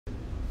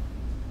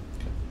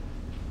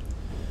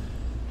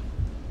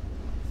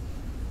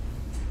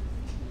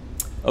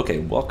Okay,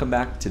 welcome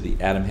back to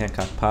the Adam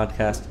Hancock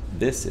Podcast.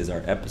 This is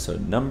our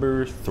episode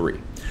number 3.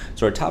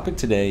 So our topic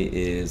today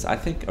is, I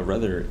think, a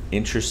rather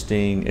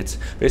interesting. It's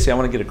basically I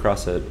want to get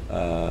across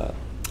a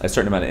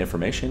certain amount of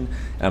information,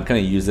 and I'm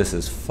going to use this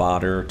as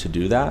fodder to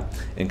do that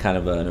in kind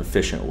of an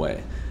efficient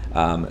way.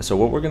 So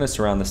what we're going to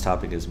surround this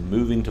topic is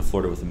moving to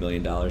Florida with $1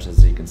 million,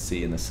 as you can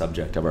see in the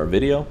subject of our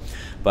video.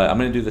 But I'm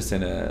going to do this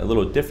in a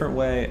little different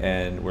way,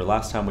 and where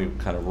last time we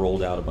kind of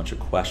rolled out a bunch of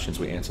questions,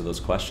 we answer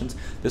those questions.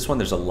 This one,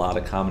 there's a lot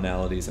of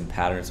commonalities and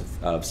patterns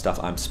of stuff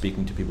I'm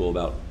speaking to people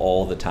about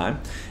all the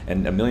time,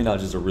 and $1 million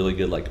is a really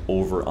good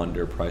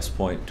over-under price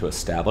point to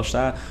establish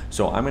that.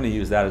 So I'm going to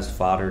use that as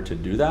fodder to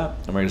do that,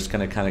 and we're just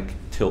going to kind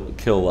of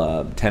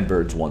kill 10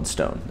 birds, one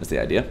stone is the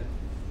idea.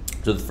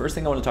 So the first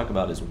thing I want to talk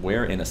about is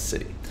where in a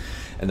city.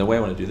 And the way I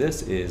want to do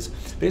this is,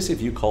 basically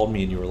if you called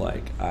me and you were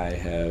like, I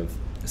have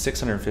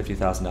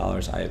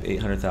 $650,000, I have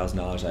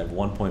 $800,000, I have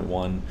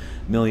 $1.1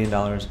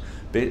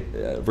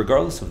 million,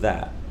 regardless of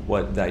that,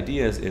 what the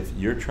idea is, if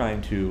you're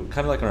trying to,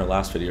 kind of like in our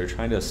last video, you're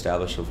trying to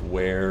establish of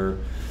where,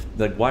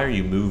 why are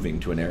you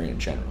moving to an area in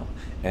general?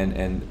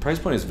 And price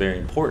point is very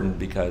important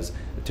because,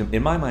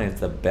 in my mind,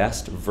 it's the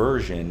best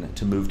version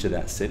to move to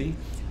that city.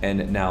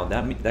 And now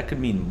that could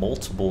mean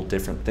multiple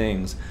different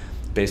things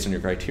based on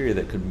your criteria.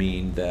 That could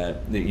mean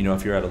that,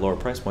 if you're at a lower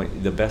price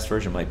point, the best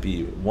version might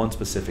be one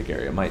specific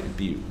area. It might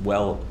be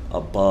well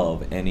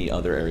above any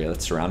other area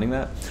that's surrounding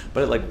that.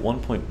 But at like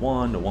 1.1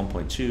 to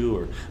 1.2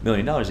 or $1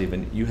 million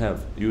even,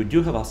 you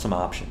do have some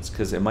options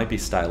because it might be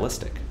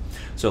stylistic.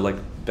 So like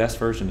best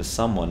version to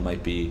someone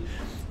might be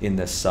in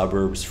the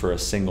suburbs for a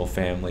single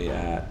family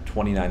at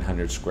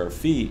 2,900 square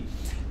feet,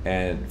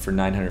 and for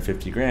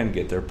 $950,000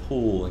 get their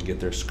pool and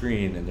get their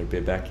screen and their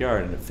big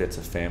backyard, and it fits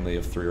a family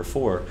of 3 or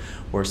 4.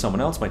 Where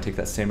someone else might take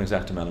that same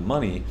exact amount of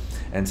money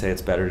and say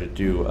it's better to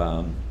do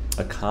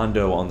a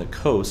condo on the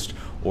coast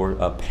or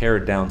a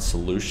pared down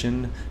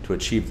solution to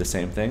achieve the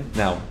same thing.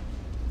 Now,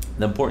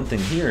 the important thing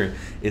here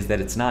is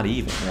that it's not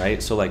even,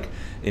 right? So like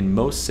in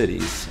most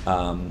cities,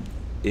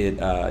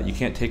 you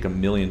can't take $1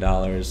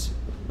 million.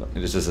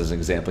 Just as an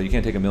example, you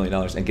can't take $1 million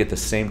and get the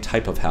same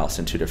type of house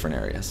in 2 different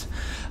areas.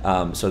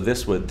 So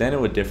it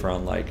would differ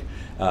on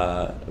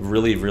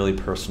really, really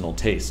personal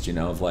taste,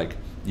 of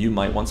you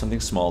might want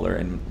something smaller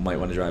and might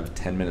want to drive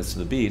 10 minutes to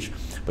the beach,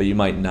 but you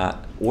might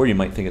not, or you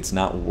might think it's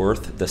not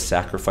worth the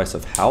sacrifice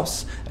of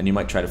house, and you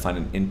might try to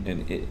find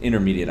an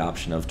intermediate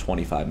option of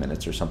 25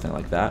 minutes or something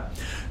like that.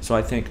 So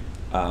I think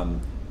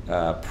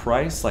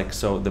price,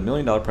 so the $1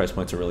 million price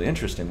point's a really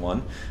interesting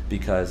one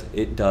because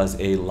it does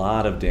a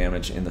lot of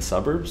damage in the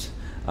suburbs.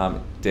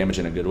 Damage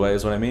in a good way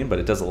is what I mean, but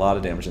it does a lot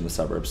of damage in the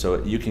suburbs.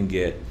 So you can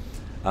get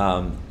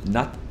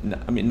not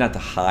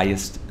the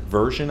highest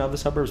version of the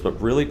suburbs,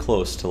 but really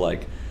close to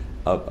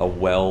a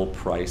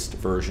well-priced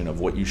version of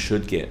what you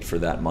should get for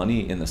that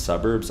money in the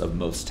suburbs of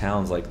most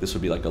towns. Like this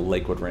would be like a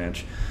Lakewood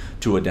Ranch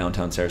to a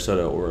downtown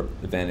Sarasota, or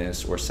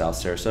Venice or South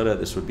Sarasota.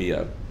 This would be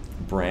a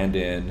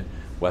Brandon,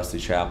 Wesley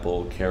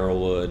Chapel,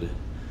 Carrollwood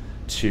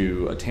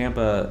to a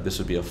Tampa. This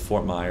would be a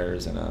Fort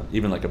Myers, and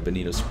even like a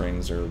Bonito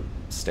Springs or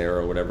Stara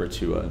or whatever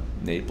to a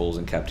Naples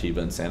and Captiva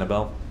and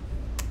Sanibel.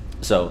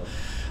 So,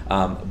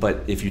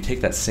 but if you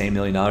take that same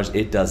 $1 million,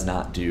 it does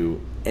not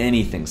do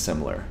anything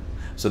similar.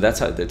 So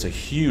that's a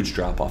huge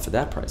drop off at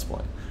that price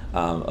point.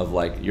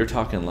 You're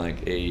talking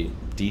like a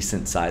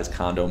decent sized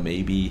condo,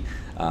 maybe.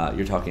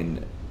 You're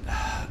talking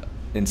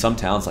in some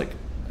towns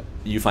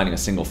you finding a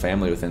single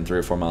family within 3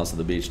 or 4 miles of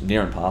the beach,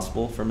 near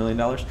impossible for $1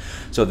 million.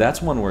 So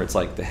that's one where it's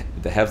like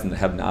the haves and the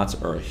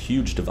have-nots are a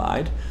huge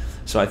divide.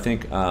 So I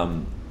think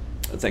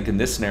in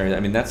this scenario,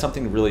 that's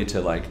something really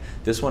to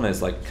this one is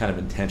kind of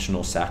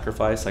intentional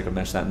sacrifice, like I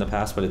mentioned that in the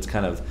past, but it's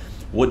kind of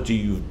what do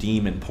you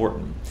deem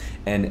important,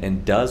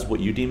 and does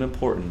what you deem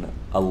important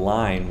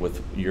align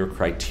with your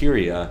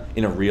criteria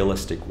in a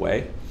realistic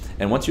way?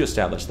 And once you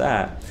establish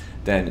that,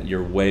 then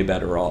you're way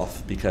better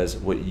off, because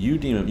what you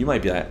deem, you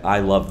might be like, I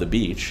love the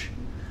beach,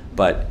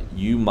 but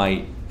you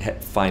might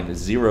find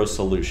 0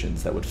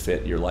 solutions that would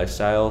fit your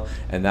lifestyle,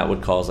 and that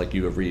would cause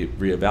you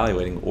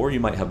reevaluating, or you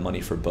might have money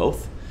for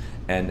both,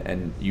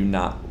 and you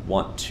not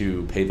want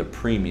to pay the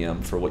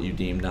premium for what you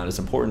deem not as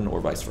important,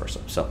 or vice versa.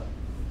 So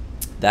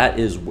that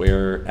is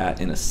where at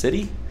in a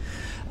city.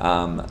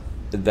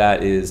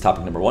 That is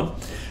topic number 1.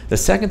 The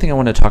second thing I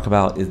want to talk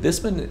about is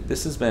this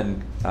has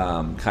been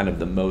kind of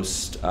the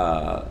most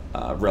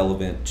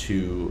relevant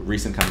to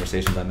recent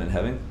conversations I've been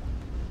having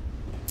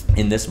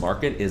in this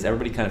market. Is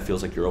everybody kind of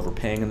feels like you're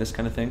overpaying and this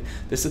kind of thing.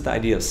 This is the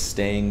idea of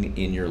staying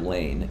in your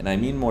lane, and I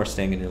mean more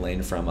staying in your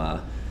lane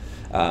from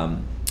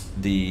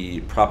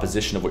the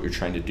proposition of what you're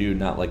trying to do,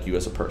 not like you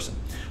as a person.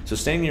 So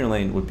staying in your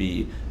lane would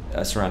be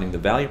surrounding the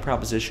value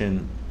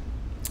proposition,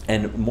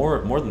 and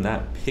more than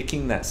that,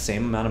 picking that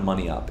same amount of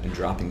money up and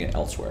dropping it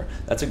elsewhere.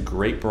 That's a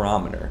great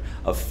barometer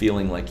of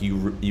feeling like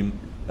you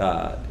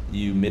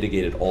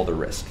mitigated all the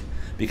risk.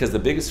 Because the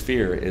biggest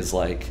fear is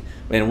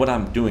and what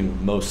I'm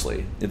doing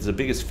mostly, is the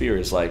biggest fear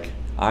is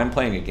I'm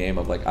playing a game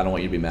of like, I don't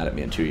want you to be mad at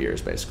me in 2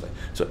 years, basically.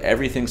 So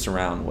everything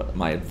surround what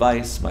my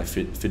advice, my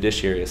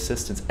fiduciary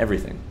assistance,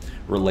 everything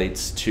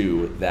relates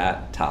to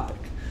that topic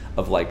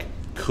of like,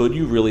 could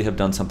you really have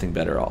done something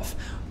better off?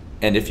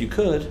 And if you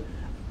could,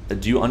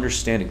 do you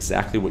understand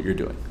exactly what you're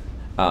doing?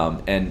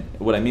 And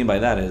what I mean by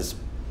that is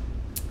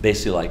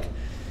basically like,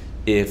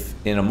 if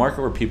in a market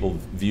where people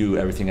view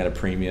everything at a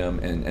premium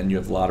and you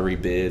have lottery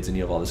bids and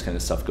you have all this kind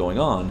of stuff going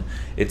on,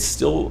 it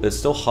still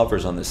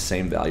hovers on the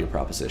same value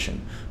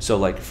proposition. So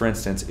like, for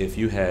instance, if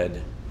you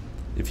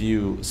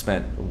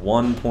spent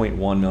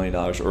 $1.1 million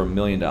or $1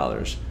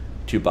 million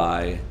to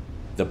buy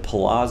the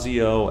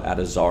Palazzo at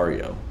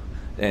Azario,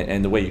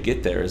 and the way you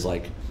get there is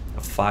like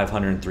a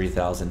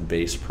 $503,000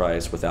 base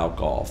price without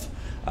golf.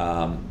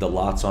 The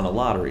lot's on a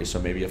lottery, so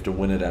maybe you have to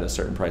win it at a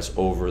certain price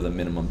over the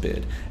minimum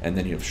bid, and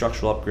then you have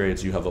structural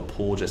upgrades, you have a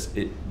pool.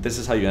 This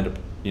is how you end up,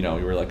 you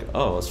were like,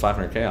 oh, it's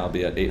 500K, I'll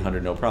be at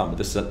 800, no problem. But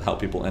this is how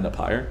people end up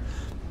higher,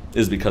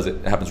 is because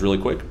it happens really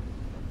quick.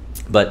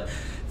 But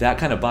that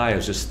kind of buy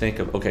is just think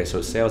of, okay,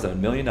 so sales at $1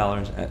 million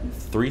at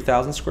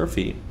 3,000 square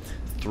feet,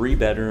 3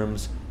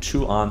 bedrooms,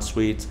 2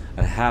 en-suites,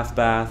 a half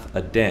bath,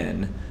 a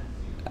den,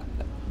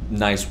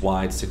 nice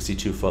wide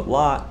 62-foot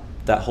lot,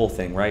 that whole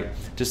thing, right?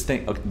 Just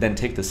think, okay, then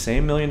take the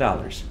same $1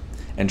 million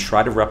and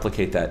try to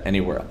replicate that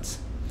anywhere else.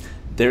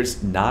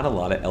 There's not a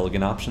lot of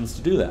elegant options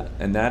to do that.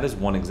 And that is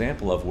one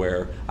example of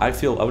where I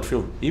would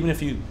feel, even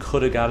if you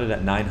could have got it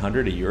at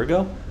 900 a year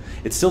ago,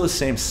 it's still the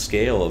same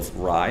scale of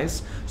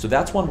rise. So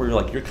that's one where you're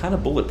like, you're kind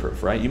of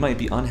bulletproof, right? You might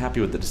be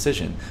unhappy with the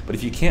decision, but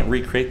if you can't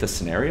recreate the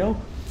scenario,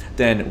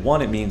 then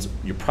one, it means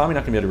you're probably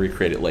not gonna be able to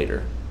recreate it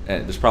later.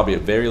 And there's probably a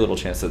very little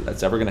chance that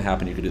that's ever gonna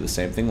happen. You could do the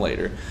same thing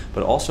later,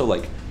 but also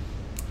like,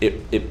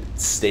 it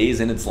stays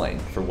in its lane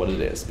for what it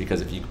is.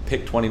 Because if you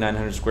pick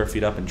 2,900 square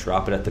feet up and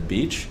drop it at the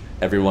beach,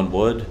 everyone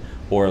would,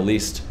 or at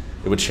least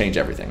it would change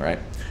everything, right?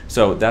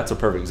 So that's a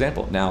perfect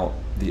example. Now,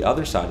 the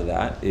other side of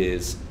that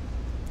is,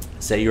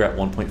 say you're at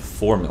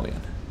 1.4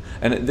 million.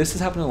 And this is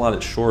happening a lot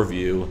at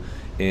Shoreview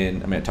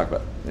I talk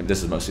about,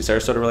 this is mostly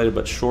Sarasota related,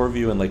 but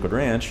Shoreview and Lakewood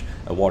Ranch,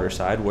 at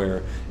Waterside,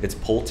 where it's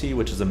Pulte,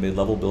 which is a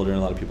mid-level builder in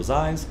a lot of people's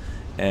eyes,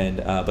 and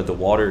but the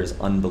water is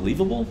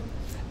unbelievable.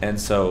 And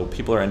so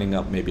people are ending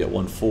up maybe at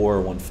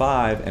 1.4,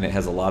 1.5, and it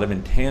has a lot of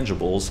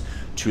intangibles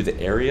to the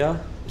area.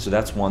 So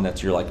that's one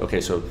that you're like,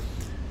 okay, so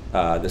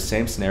the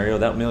same scenario,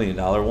 that $1 million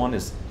one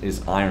is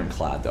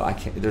ironclad though.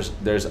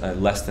 There's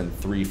less than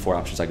 3-4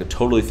 options I could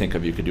totally think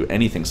of. You could do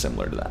anything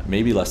similar to that,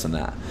 maybe less than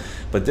that.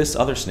 But this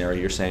other scenario,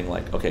 you're saying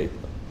like, okay,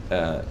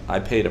 I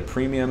paid a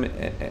premium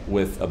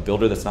with a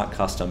builder that's not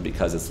custom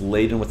because it's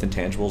laden with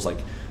intangibles. Like,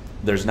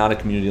 there's not a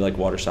community like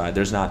Waterside.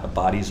 There's not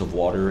bodies of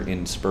water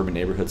in suburban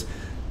neighborhoods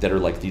that are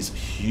like these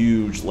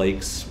huge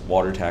lakes,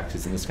 water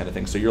taxis, and this kind of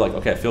thing. So you're like,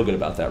 okay, I feel good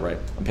about that, right?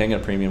 I'm paying a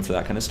premium for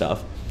that kind of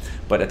stuff.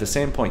 But at the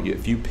same point,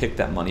 if you pick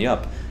that money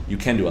up, you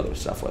can do other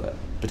stuff with it,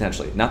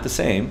 potentially. Not the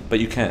same, but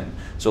you can.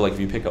 So like if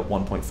you pick up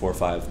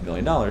 $1.45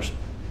 million,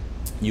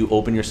 you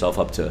open yourself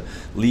up to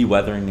Lee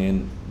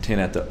Weatherington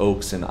at the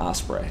Oaks and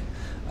Osprey.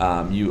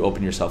 You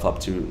open yourself up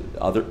to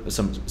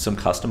some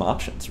custom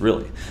options,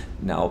 really.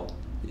 Now,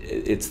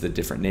 it's the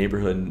different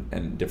neighborhood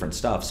and different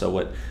stuff. So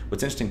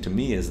what's interesting to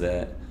me is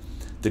that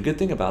the good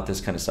thing about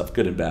this kind of stuff,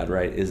 good and bad,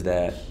 right, is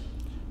that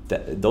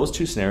those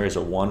two scenarios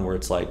are one where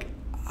it's like,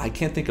 I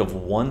can't think of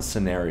one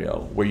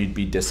scenario where you'd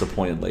be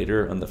disappointed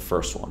later on the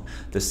first one.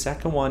 The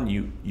second one,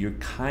 you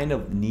kind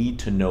of need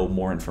to know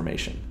more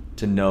information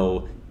to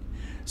know.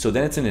 So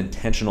then it's an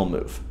intentional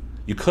move.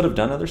 You could have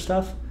done other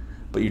stuff,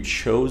 but you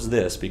chose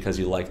this because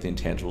you like the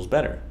intangibles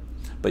better.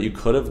 But you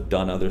could have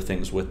done other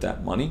things with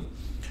that money.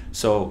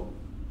 So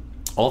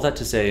all that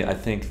to say, I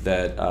think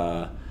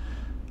that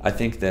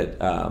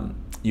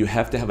you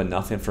have to have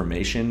enough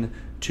information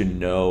to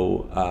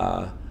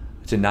know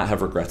to not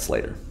have regrets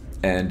later.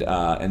 And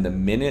the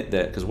minute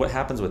that, because what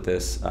happens with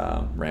this,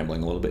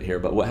 rambling a little bit here,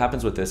 but what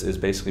happens with this is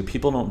basically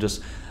people don't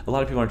just, a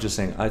lot of people aren't just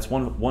saying, I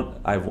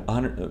have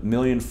 100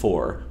 million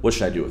for, what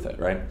should I do with it,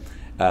 right?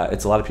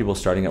 It's a lot of people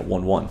starting at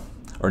 1.1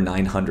 or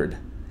 900,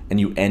 and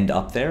you end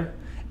up there,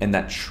 and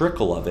that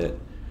trickle of it,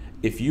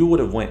 if you would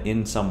have went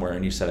in somewhere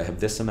and you said, I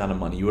have this amount of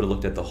money, you would have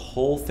looked at the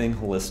whole thing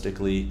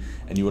holistically,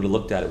 and you would have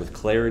looked at it with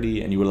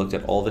clarity, and you would have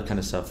looked at all the kind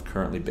of stuff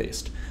currently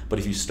based. But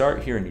if you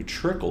start here and you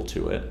trickle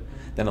to it,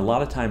 then a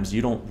lot of times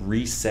you don't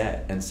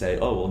reset and say,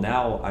 oh, well,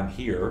 now I'm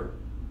here.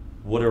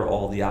 What are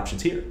all the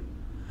options here?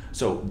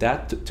 So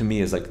that to me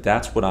is like,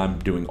 that's what I'm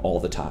doing all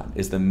the time,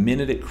 is the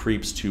minute it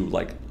creeps to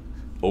like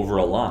over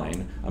a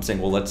line, I'm saying,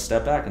 well, let's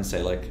step back and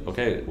say like,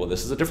 okay, well,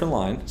 this is a different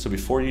line. So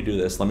before you do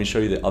this, let me show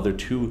you the other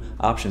two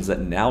options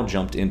that now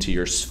jumped into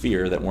your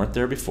sphere that weren't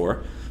there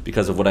before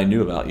because of what I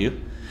knew about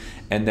you.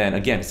 And then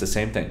again, it's the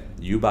same thing.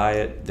 You buy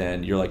it,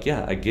 then you're like,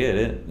 yeah, I get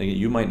it.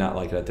 You might not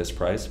like it at this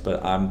price,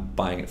 but I'm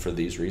buying it for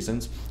these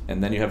reasons.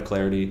 And then you have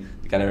clarity,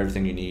 you got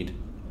everything you need,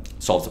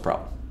 solves the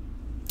problem.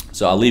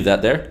 So I'll leave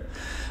that there.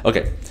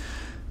 Okay,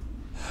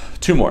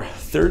 Two more.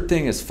 Third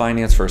thing is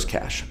finance versus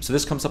cash. So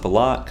this comes up a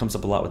lot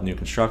with new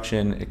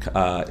construction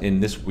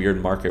in this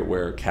weird market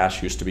where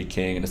cash used to be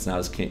king and it's not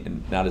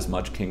as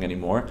much king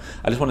anymore.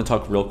 I just want to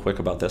talk real quick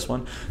about this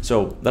one.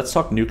 So let's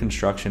talk new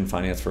construction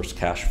finance versus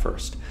cash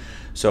first.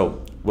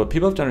 So what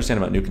people have to understand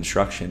about new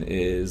construction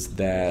is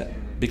that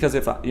because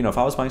if I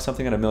was buying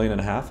something at $1.5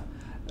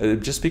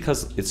 million, just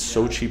because it's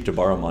so cheap to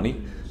borrow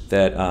money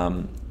that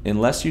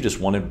unless you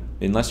just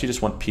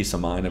want peace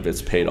of mind of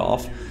it's paid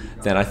off,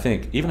 then I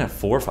think even at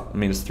 4, it's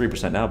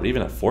 3% now, but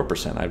even at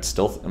 4%, I'd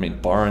still,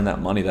 borrowing that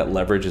money, that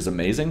leverage is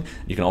amazing.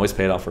 You can always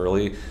pay it off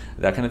early,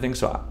 that kind of thing.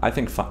 So I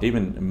think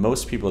even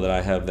most people that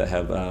I have that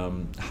have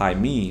high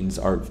means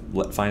are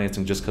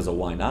financing just because of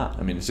why not?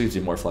 It gives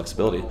you more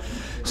flexibility.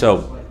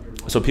 So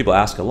people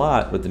ask a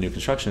lot with the new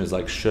construction is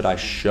like, should I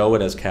show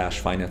it as cash,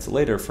 finance it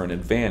later for an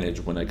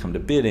advantage when I come to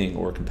bidding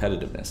or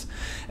competitiveness?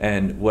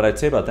 And what I'd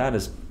say about that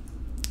is,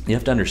 you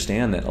have to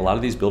understand that a lot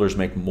of these builders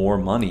make more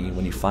money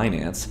when you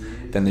finance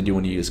than they do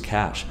when you use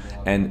cash.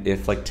 And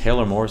if like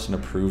Taylor Morrison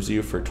approves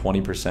you for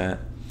 20%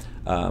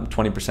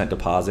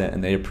 deposit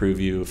and they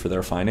approve you for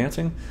their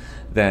financing,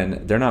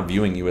 then they're not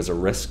viewing you as a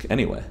risk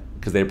anyway,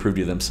 because they approved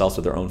you themselves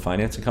with their own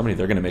financing company.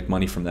 They're going to make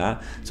money from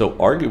that. So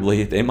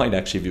arguably, they might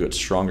actually view it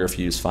stronger if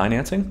you use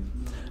financing.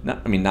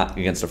 Not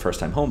against a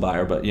first-time home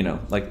buyer, but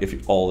like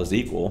if all is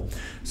equal.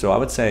 So I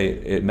would say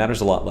it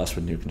matters a lot less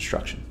with new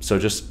construction. So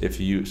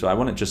I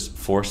wouldn't just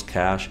force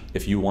cash.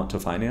 If you want to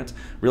finance,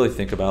 really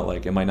think about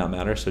like it might not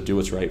matter. So do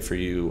what's right for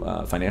you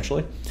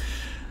financially.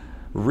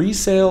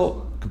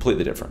 Resale,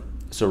 completely different.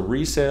 So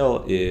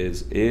resale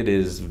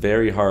is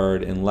very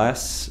hard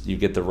unless you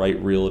get the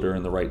right realtor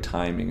and the right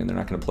timing, and they're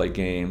not going to play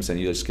games, and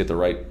you just get the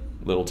right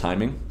little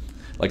timing.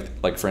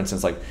 Like for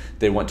instance, like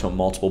they went to a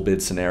multiple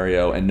bid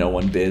scenario and no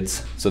one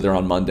bids, so they're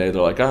on Monday,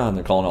 they're like, and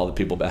they're calling all the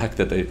people back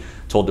that they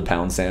told to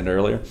pound sand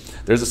earlier.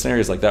 There's a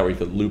scenarios like that where you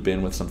could loop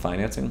in with some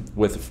financing.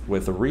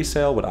 With a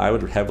resale, what I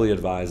would heavily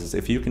advise is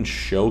if you can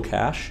show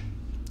cash,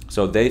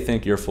 so they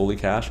think you're fully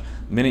cash,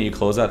 the minute you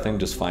close that thing,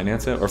 just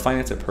finance it or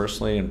finance it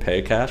personally and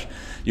pay cash.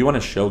 You want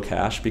to show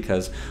cash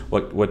because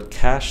what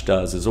cash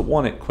does is,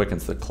 one, it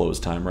quickens the close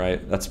time,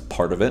 right? That's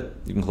part of it.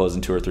 You can close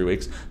in 2 or 3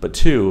 weeks. But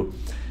two,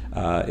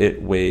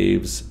 it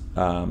waives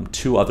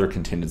 2 other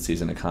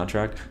contingencies in a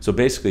contract. So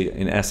basically,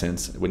 in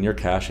essence, when you're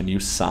cash and you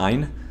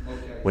sign,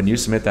 when you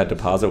submit that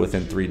deposit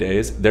within 3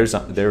 days, there is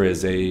about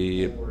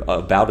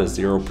a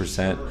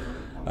 0%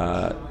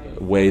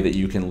 way that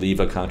you can leave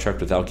a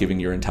contract without giving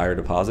your entire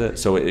deposit.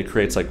 So it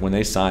creates like when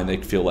they sign, they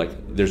feel like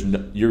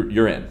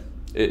you're in.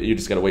 You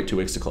just got to wait 2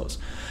 weeks to close.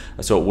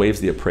 So it waives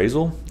the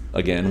appraisal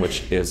again,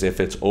 which is if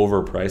it's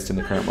overpriced in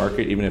the current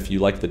market, even if you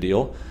like the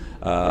deal.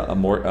 A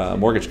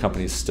mortgage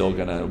company is still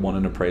going to want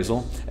an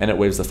appraisal, and it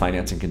waives the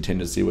financing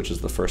contingency, which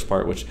is the first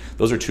part, which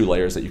those are 2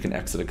 layers that you can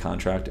exit a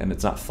contract, and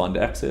it's not fun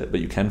to exit, but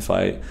you can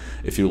fight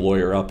if you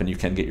lawyer up and you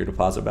can get your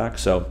deposit back.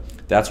 So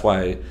that's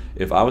why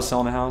if I was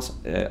selling a house,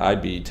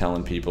 I'd be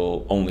telling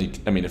people only,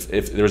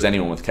 if there was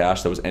anyone with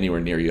cash that was anywhere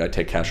near you, I'd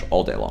take cash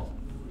all day long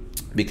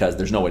because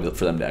there's no way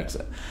for them to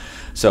exit.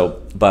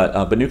 So,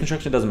 but new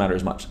construction doesn't matter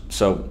as much.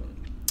 So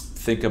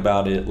think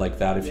about it like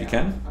that if you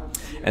can.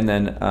 And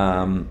then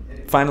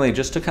finally,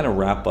 just to kind of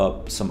wrap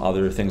up some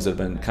other things that have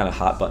been kind of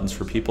hot buttons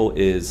for people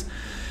is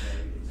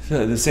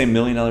the same $1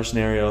 million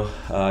scenario.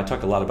 I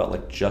talk a lot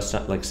about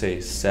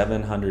say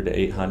 700 to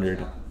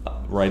 800,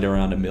 right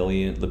around $1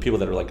 million. The people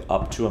that are like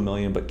up to $1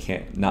 million but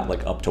not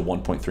like up to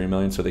 1.3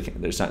 million, so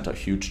there's not a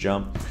huge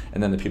jump.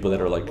 And then the people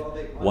that are like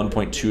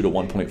 1.2 to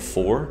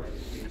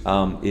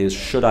 1.4 is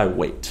should I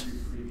wait?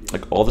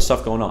 Like all the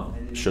stuff going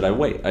on, should I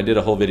wait? I did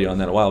a whole video on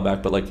that a while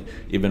back, but like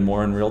even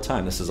more in real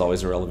time, this is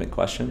always a relevant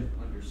question.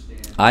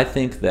 I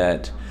think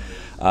that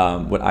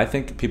what I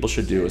think people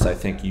should do is I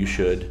think you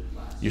should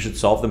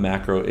solve the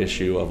macro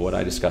issue of what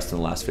I discussed in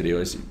the last video.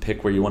 Is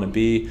pick where you want to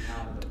be,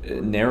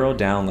 narrow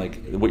down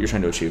like what you're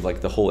trying to achieve, like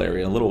the whole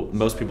area.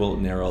 Most people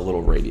narrow a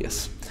little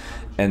radius,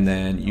 and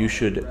then you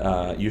should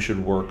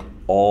work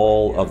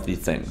all of the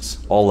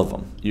things, all of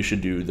them. You should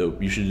do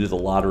the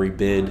lottery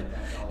bid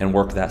and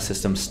work that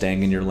system,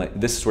 staying in your lane.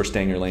 This is where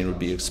staying in your lane would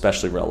be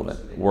especially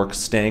relevant. Work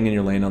staying in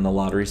your lane on the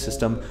lottery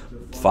system,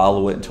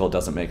 follow it until it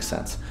doesn't make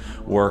sense.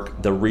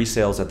 Work the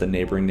resales at the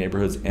neighboring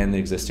neighborhoods and the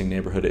existing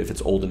neighborhood if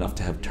it's old enough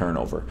to have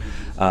turnover.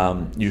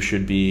 You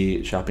should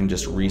be shopping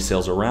just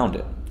resales around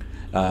it.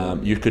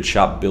 You could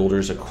shop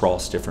builders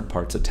across different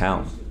parts of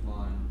town.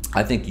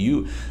 I think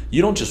you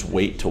don't just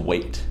wait to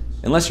wait.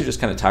 Unless you're just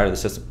kind of tired of the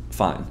system,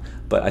 fine.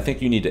 But I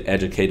think you need to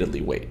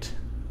educatedly wait.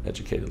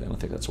 Educatedly, I don't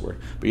think that's a word.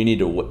 But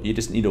you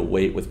just need to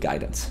wait with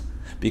guidance.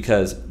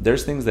 Because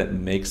there's things that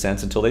make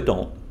sense until they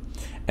don't.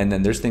 And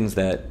then there's things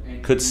that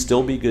could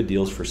still be good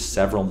deals for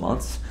several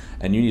months,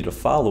 and you need to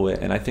follow it.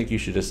 And I think you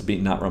should just be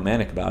not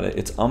romantic about it.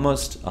 It's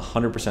almost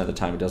 100% of the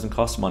time. It doesn't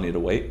cost money to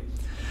wait.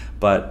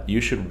 But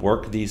you should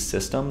work these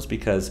systems,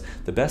 because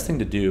the best thing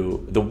to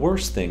do, the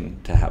worst thing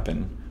to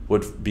happen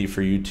would be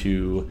for you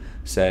to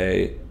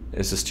say,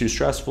 is this too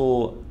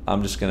stressful?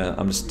 I'm just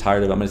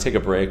tired of it. I'm gonna take a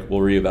break. We'll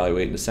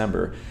reevaluate in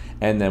December.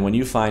 And then when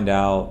you find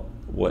out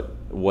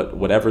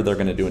whatever they're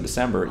going to do in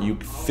December, you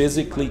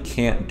physically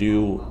can't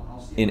do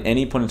in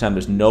any point in time.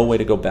 There's no way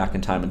to go back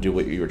in time and do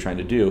what you were trying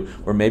to do,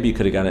 or maybe you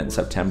could have gotten it in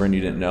September and you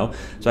didn't know.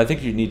 So I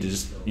think you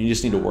just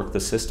need to work the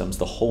systems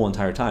the whole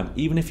entire time,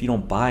 even if you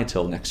don't buy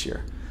till next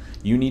year.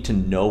 You need to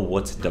know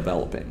what's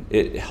developing.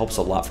 It helps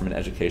a lot from an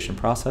education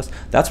process.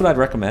 That's what I'd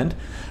recommend.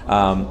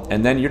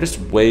 And then you're just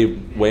way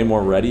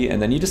more ready,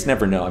 and then you just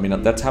never know. I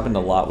mean, that's happened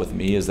a lot with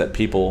me, is that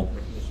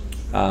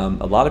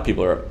a lot of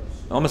people are,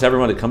 almost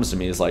everyone that comes to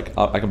me is like,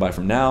 I can buy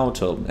from now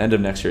till end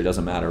of next year, it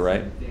doesn't matter,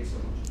 right?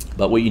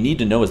 But what you need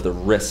to know is the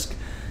risk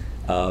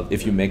of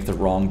if you make the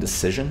wrong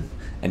decision,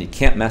 and you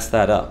can't mess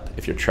that up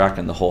if you're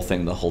tracking the whole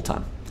thing the whole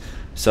time.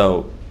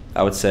 So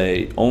I would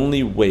say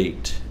only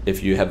wait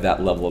if you have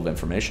that level of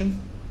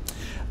information.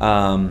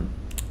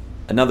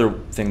 Another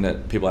thing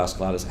that people ask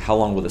a lot is, how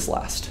long will this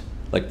last?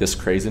 Like this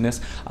craziness.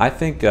 I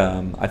think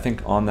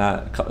on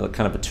that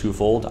kind of a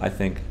twofold. I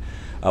think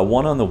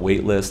one, on the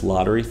wait list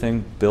lottery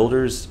thing,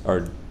 builders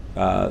are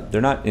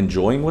they're not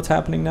enjoying what's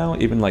happening now.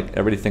 Even like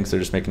everybody thinks they're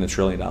just making $1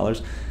 trillion.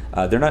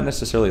 They're not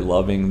necessarily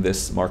loving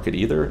this market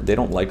either. They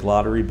don't like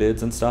lottery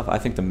bids and stuff. I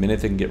think the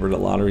minute they can get rid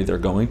of lottery, they're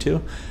going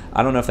to.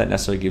 I don't know if that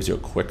necessarily gives you a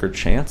quicker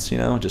chance,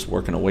 just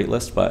working a wait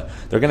list, but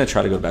they're going to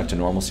try to go back to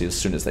normalcy as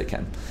soon as they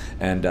can.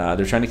 And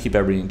they're trying to keep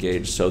everybody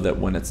engaged so that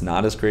when it's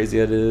not as crazy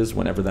as it is,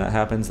 whenever that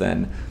happens,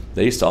 then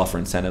they used to offer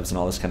incentives and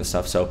all this kind of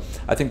stuff. So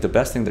I think the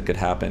best thing that could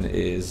happen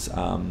is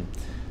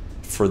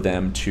for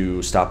them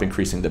to stop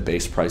increasing the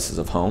base prices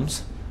of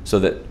homes, so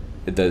that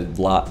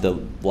the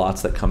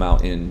lots that come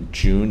out in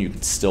June, you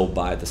could still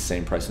buy at the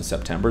same price in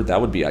September. That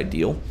would be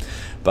ideal,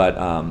 but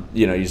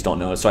you just don't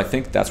know. So I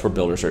think that's where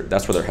builders are.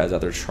 That's where their heads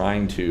at. They're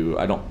trying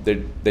to.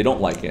 They don't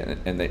like it,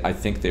 and I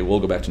think they will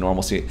go back to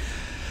normalcy.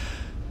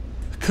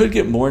 Could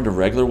get more into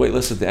regular wait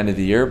lists at the end of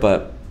the year,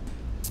 but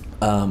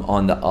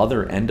on the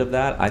other end of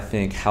that, I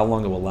think how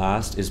long it will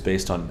last is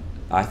based on.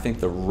 I think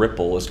the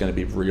ripple is going to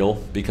be real,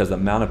 because the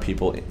amount of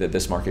people that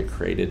this market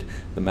created,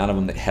 the amount of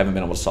them that haven't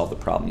been able to solve the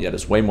problem yet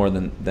is way more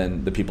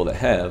than the people that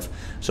have.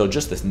 So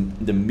just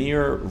the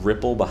mere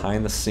ripple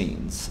behind the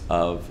scenes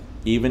of,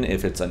 even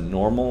if it's a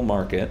normal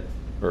market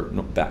or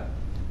back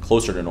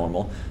closer to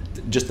normal,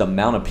 just the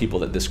amount of people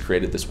that this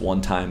created, this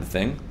one-time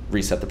thing,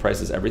 reset the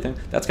prices, everything,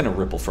 that's going to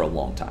ripple for a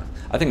long time.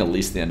 I think at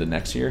least the end of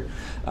next year.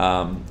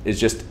 It's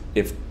just,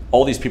 if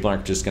all these people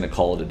aren't just going to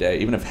call it a day,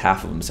 even if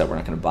half of them said we're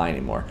not going to buy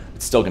anymore,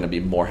 it's still going to be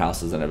more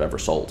houses than have ever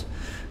sold.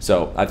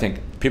 So I think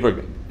people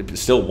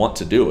still want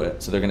to do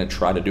it, so they're going to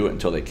try to do it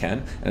until they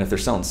can. And if they're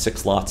selling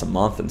 6 lots a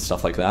month and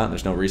stuff like that, and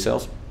there's no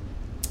resales,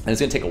 and it's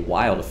going to take a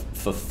while to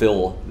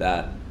fulfill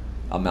that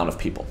amount of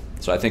people.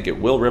 So I think it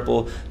will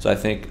ripple. So I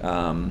think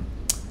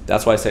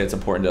that's why I say it's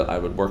important I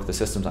would work the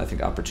systems. I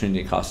think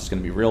opportunity cost is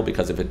going to be real,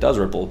 because if it does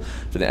ripple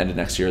for the end of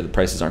next year, the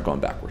prices aren't going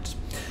backwards.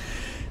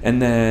 And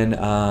then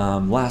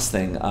last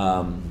thing,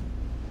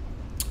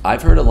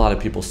 I've heard a lot of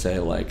people say,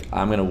 like,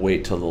 I'm going to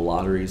wait till the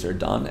lotteries are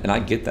done. And I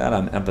get that.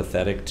 I'm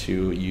empathetic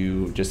to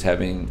you just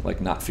having, like,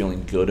 not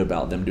feeling good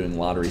about them doing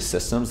lottery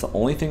systems. The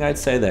only thing I'd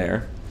say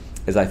there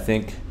is, I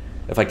think,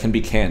 if I can be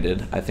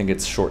candid, I think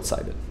it's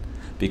short-sighted.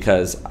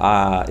 Because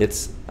I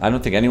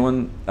don't think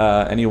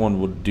anyone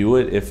would do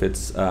it if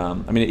it's, I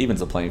mean, it evens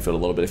the playing field a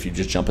little bit. If you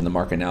just jump in the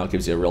market now, it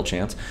gives you a real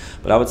chance.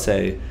 But I would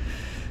say,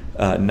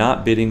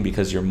 not bidding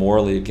because you're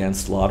morally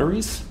against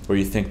lotteries, or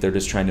you think they're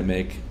just trying to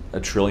make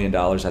 $1 trillion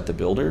at the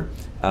builder.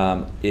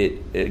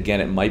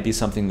 It might be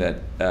something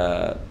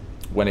that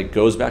when it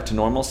goes back to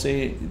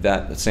normalcy,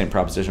 that same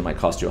proposition might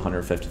cost you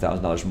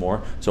 $150,000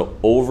 more. So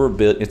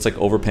overbid, it's like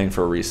overpaying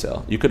for a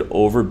resale. You could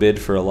overbid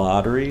for a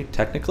lottery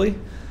technically,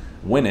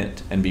 win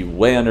it, and be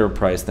way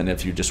underpriced than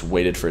if you just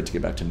waited for it to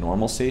get back to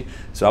normalcy.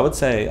 So I would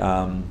say,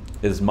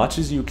 as much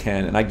as you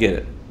can, and I get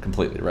it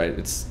completely, right?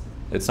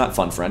 It's not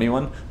fun for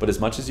anyone, but as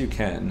much as you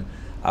can,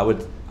 I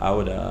would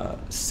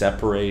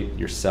separate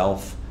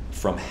yourself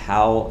from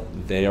how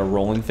they are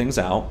rolling things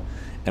out.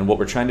 And what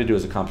we're trying to do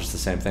is accomplish the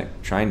same thing,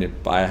 trying to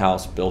buy a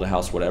house, build a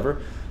house, whatever.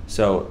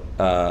 So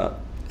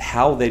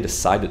how they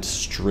decide to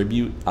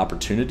distribute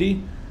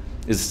opportunity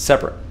is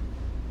separate.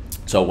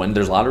 So when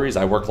there's lotteries,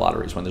 I work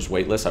lotteries. When there's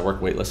wait lists, I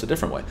work wait lists a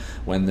different way.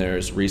 When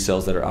there's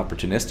resales that are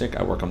opportunistic,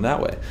 I work them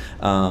that way.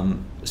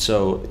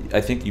 So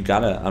I think you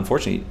gotta,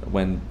 unfortunately,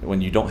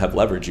 when you don't have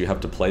leverage, you have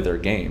to play their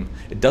game.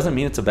 It doesn't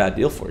mean it's a bad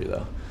deal for you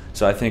though.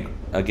 So I think,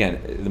 again,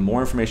 the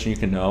more information you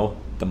can know,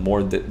 the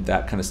more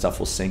that kind of stuff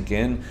will sink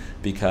in,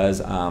 because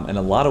in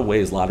a lot of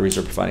ways, lotteries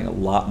are providing a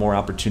lot more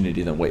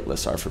opportunity than wait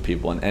lists are for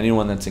people. And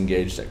anyone that's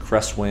engaged at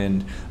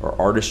Crestwind or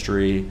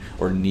Artistry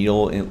or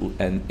Neil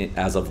and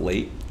as of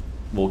late,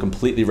 will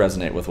completely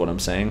resonate with what I'm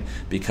saying,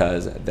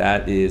 because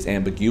that is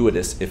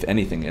ambiguous, if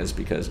anything is,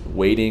 because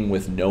waiting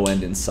with no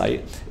end in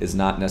sight is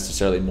not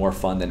necessarily more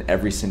fun than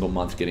every single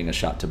month getting a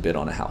shot to bid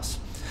on a house.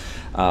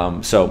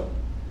 So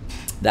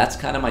that's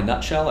kind of my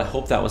nutshell. I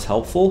hope that was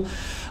helpful.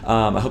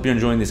 I hope you're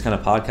enjoying these kind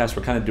of podcasts.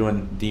 We're kind of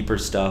doing deeper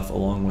stuff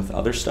along with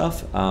other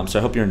stuff. So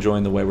I hope you're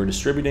enjoying the way we're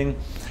distributing.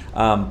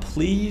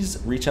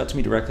 Please reach out to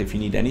me directly if you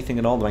need anything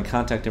at all. My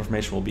contact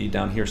information will be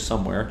down here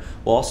somewhere.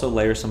 We'll also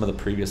layer some of the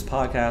previous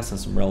podcasts and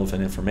some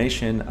relevant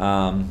information.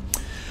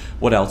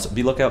 What else?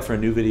 Be lookout for a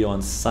new video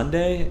on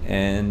Sunday.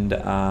 And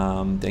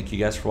thank you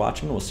guys for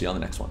watching. We'll see you on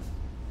the next one.